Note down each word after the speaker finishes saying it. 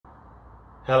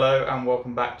Hello and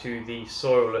welcome back to the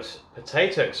soilless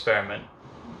potato experiment.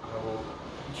 I will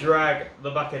drag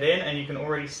the bucket in and you can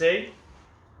already see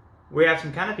we have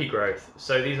some canopy growth.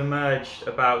 So these emerged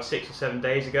about 6 or 7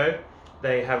 days ago.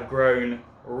 They have grown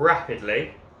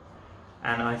rapidly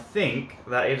and I think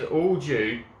that is all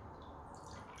due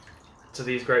to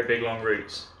these great big long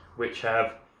roots which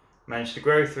have managed to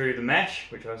grow through the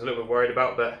mesh, which I was a little bit worried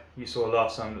about, but you saw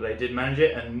last time that they did manage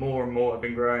it, and more have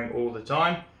been growing all the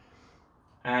time.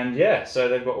 And yeah, so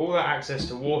they've got all that access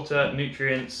to water,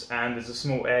 nutrients, and there's a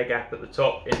small air gap at the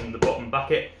top in the bottom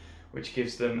bucket, which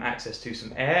gives them access to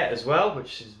some air as well,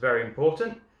 which is very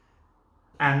important.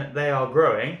 And they are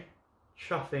growing,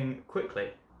 chuffing quickly.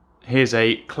 Here's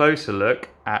a closer look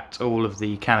at all of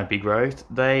the canopy growth.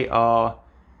 They are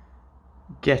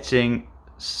getting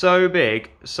so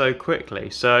big so quickly.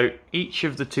 So each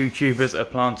of the 2 tubers that are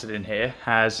planted in here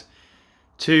has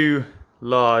 2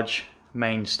 large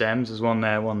main stems. There's one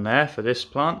there for this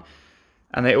plant,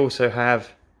 and they also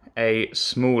have a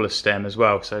smaller stem as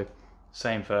well, so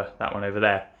same for that one over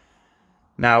there.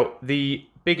 Now the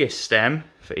biggest stem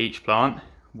for each plant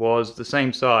was the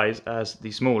same size as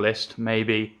the smallest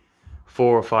maybe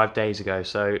 4 or 5 days ago,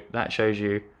 so that shows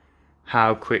you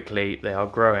how quickly they are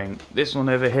growing. This one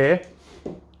over here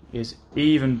is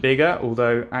even bigger,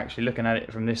 although actually looking at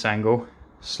it from this angle,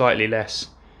 slightly less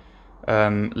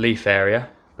leaf area,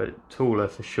 but taller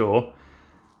for sure.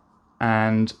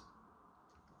 And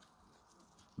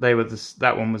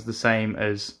that one was the same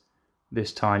as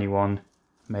this tiny one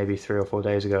maybe 3 or 4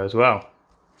 days ago as well.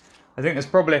 I think there's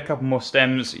probably a couple more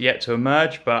stems yet to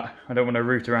emerge, but I don't want to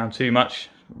root around too much,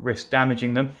 risk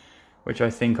damaging them, which I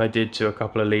think I did to a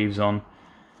couple of leaves on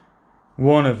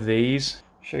one of these.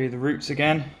 Show you the roots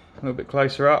again, a little bit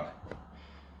closer up.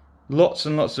 Lots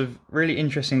and lots of really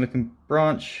interesting looking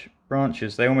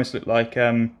branches. They almost look like,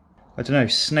 I don't know,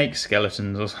 snake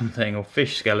skeletons or something, or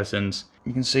fish skeletons.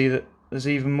 You can see that there's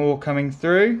even more coming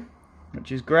through,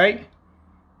 which is great.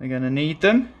 They're going to need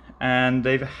them, and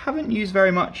they haven't used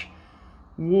very much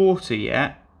water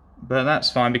yet, but that's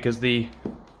fine because the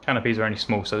canopies are only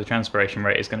small, so the transpiration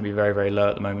rate is going to be very, very low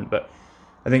at the moment. But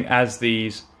I think as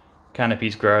these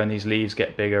canopies grow and these leaves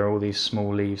get bigger, all these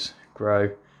small leaves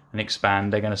grow and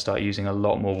expand, they're going to start using a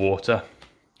lot more water.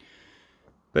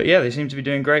 But yeah, they seem to be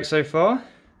doing great so far,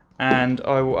 and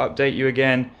I will update you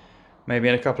again maybe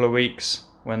in a couple of weeks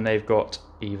when they've got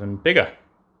even bigger.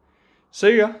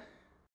 See ya!